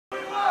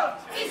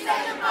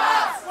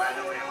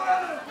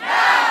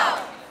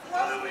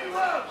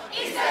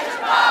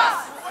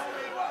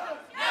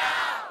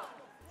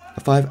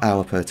A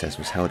 5-hour protest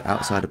was held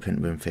outside a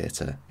print room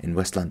theatre in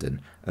West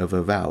London over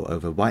a row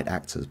over white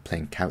actors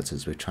playing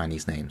characters with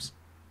Chinese names.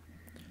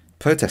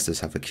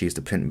 Protesters have accused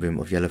the print room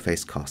of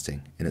Yellowface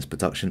casting in its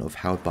production of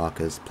Howard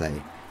Barker's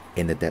play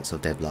In the Depths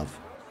of Dead Love.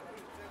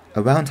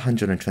 Around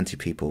 120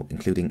 people,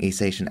 including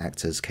East Asian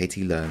actors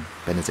Katie Leung,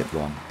 Benedict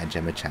Wong and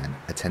Gemma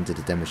attended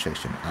the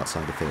demonstration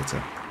outside the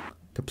theatre.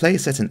 The play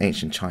is set in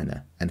ancient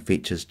China and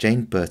features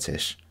Jane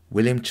Burtish,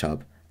 William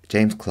Chubb,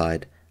 James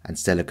Clyde and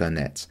Stella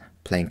Garnett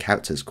playing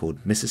characters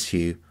called Mrs.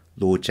 Hugh,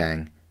 Lord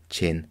Zhang,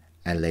 Qin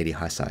and Lady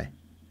Haisai.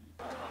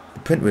 The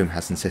print room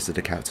has insisted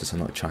the characters are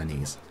not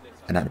Chinese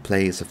and that the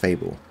play is a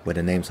fable where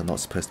the names are not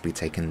supposed to be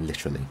taken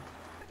literally.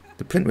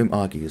 The print room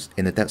argues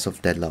In the Depths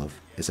of Dead Love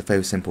is a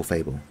very simple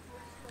fable.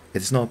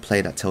 It is not a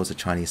play that tells a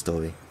Chinese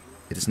story.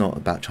 It is not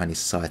about Chinese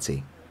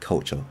society,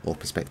 culture or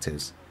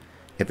perspectives.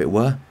 If it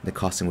were, the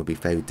casting would be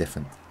very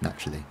different,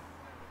 naturally.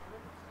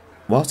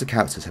 Whilst the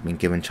characters have been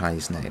given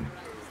Chinese name,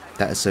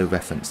 that is so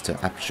reference to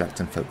abstract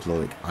and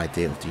folkloric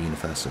idea of the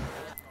universal.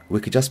 We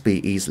could just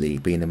easily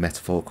be in the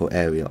metaphorical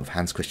area of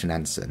Hans Christian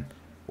Andersen,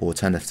 or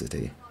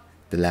alternatively,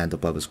 the land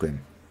of Brothers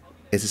Grimm.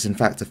 It is in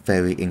fact a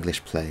very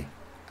English play,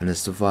 and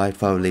is derived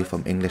thoroughly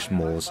from English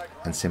mores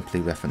and simply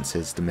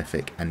references the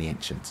mythic and the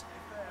ancient.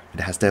 It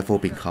has therefore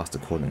been cast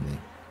accordingly.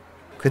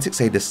 Critics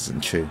say this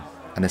isn't true,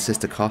 and insist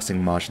the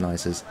casting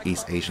marginalises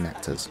East Asian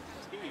actors.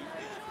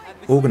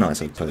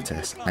 Organiser of the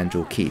protest,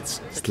 Andrew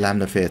Keats,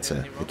 slammed the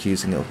theatre,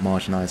 accusing it of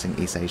marginalising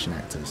East Asian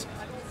actors.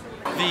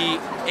 The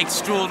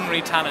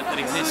extraordinary talent that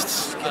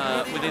exists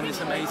within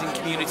this amazing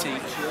community,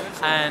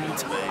 and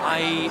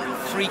I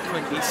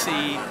frequently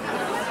see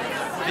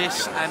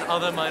this and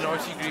other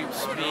minority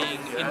groups being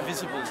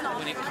invisible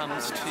when it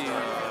comes to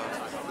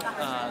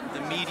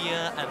the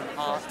media and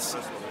arts,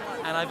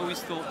 and I've always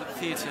thought that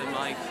theatre,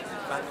 my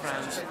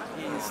background,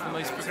 is the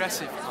most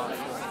progressive art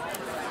form.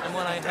 And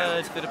when I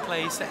heard that a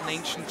play set in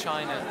ancient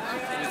China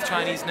with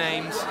Chinese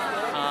names,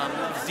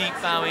 deep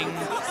bowing,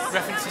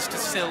 references to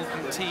silk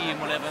and tea and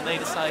whatever, and they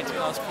decide to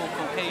cast 4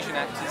 Caucasian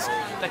actors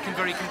that can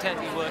very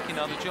contently work in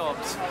other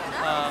jobs,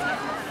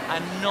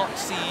 and not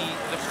see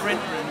the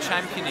print room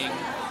championing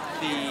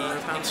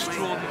the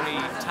extraordinary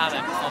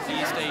talent of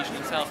the East Asian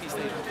and Southeast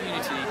Asian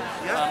community,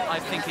 I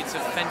think it's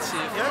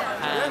offensive,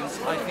 and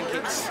I think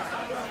it's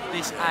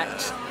this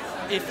act,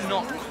 if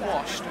not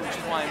quashed, which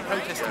is why I'm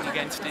protesting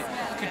against it,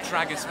 could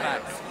drag us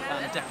back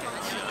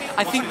decades.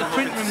 I think the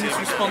print room's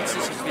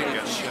responses have been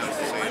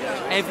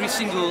every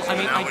single,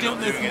 I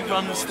don't know who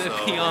runs the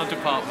PR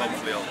department,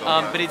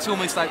 but it's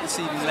almost like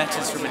receiving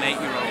letters from an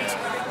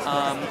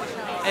 8-year-old.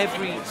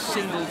 Every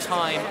single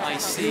time I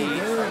see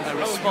a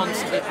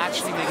response, it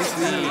actually makes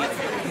me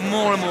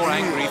more and more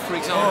angry. For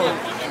example,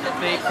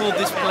 they called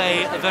this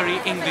play a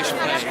very English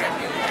play.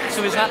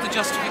 So is that the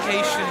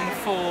justification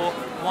for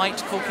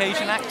white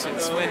Caucasian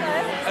actors when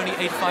only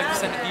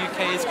 85% of the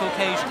UK is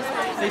Caucasian?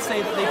 They say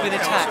that they've been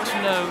attacked.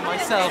 No,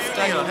 myself,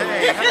 Daniel,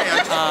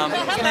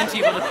 plenty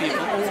of other people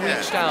all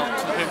reached out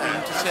to the print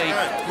room to say,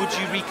 would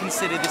you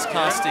reconsider this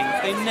casting?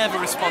 They never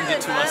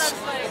responded to us.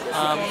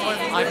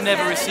 I've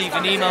never received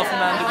an email from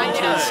Andy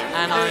Winters,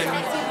 and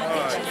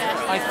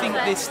I think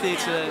this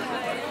theatre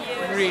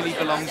really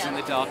belongs in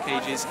the Dark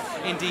Ages.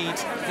 Indeed,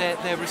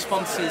 their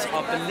responses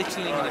are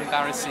belittling and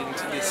embarrassing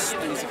to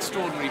these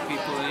extraordinary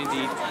people, and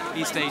indeed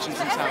East Asians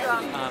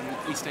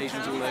and East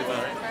Asians all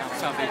over,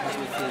 South Asians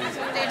all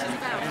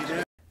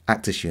through.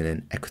 Actors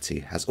Union Equity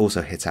has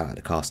also hit out at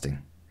the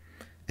casting,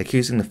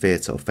 accusing the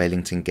theatre of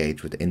failing to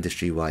engage with the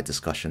industry-wide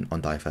discussion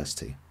on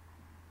diversity.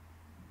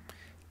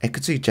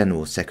 Equity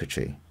General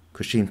Secretary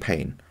Christine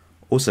Payne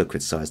also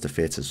criticised the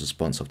theatre's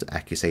response of the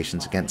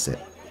accusations against it,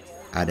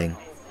 adding,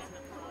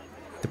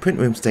 "The print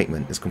room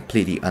statement is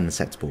completely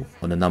unacceptable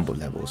on a number of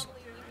levels,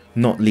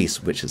 not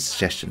least which is a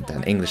suggestion that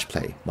an English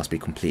play must be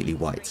completely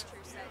white."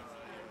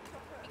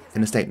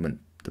 In a statement,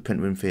 the print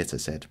room theatre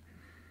said,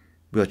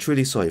 "We are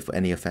truly sorry for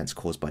any offence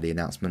caused by the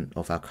announcement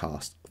of our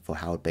cast for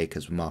Howard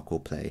Baker's remarkable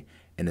play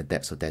In the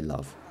Depths of Dead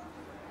Love.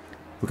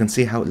 We can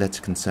see how it led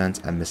to concerns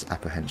and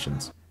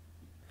misapprehensions.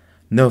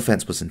 No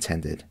offence was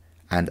intended,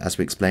 and as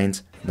we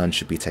explained, none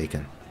should be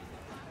taken.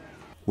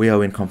 We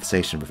are in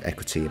conversation with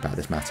Equity about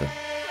this matter."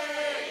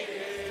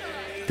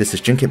 This is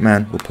Jun Kit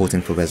Man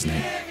reporting for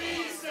Resonate.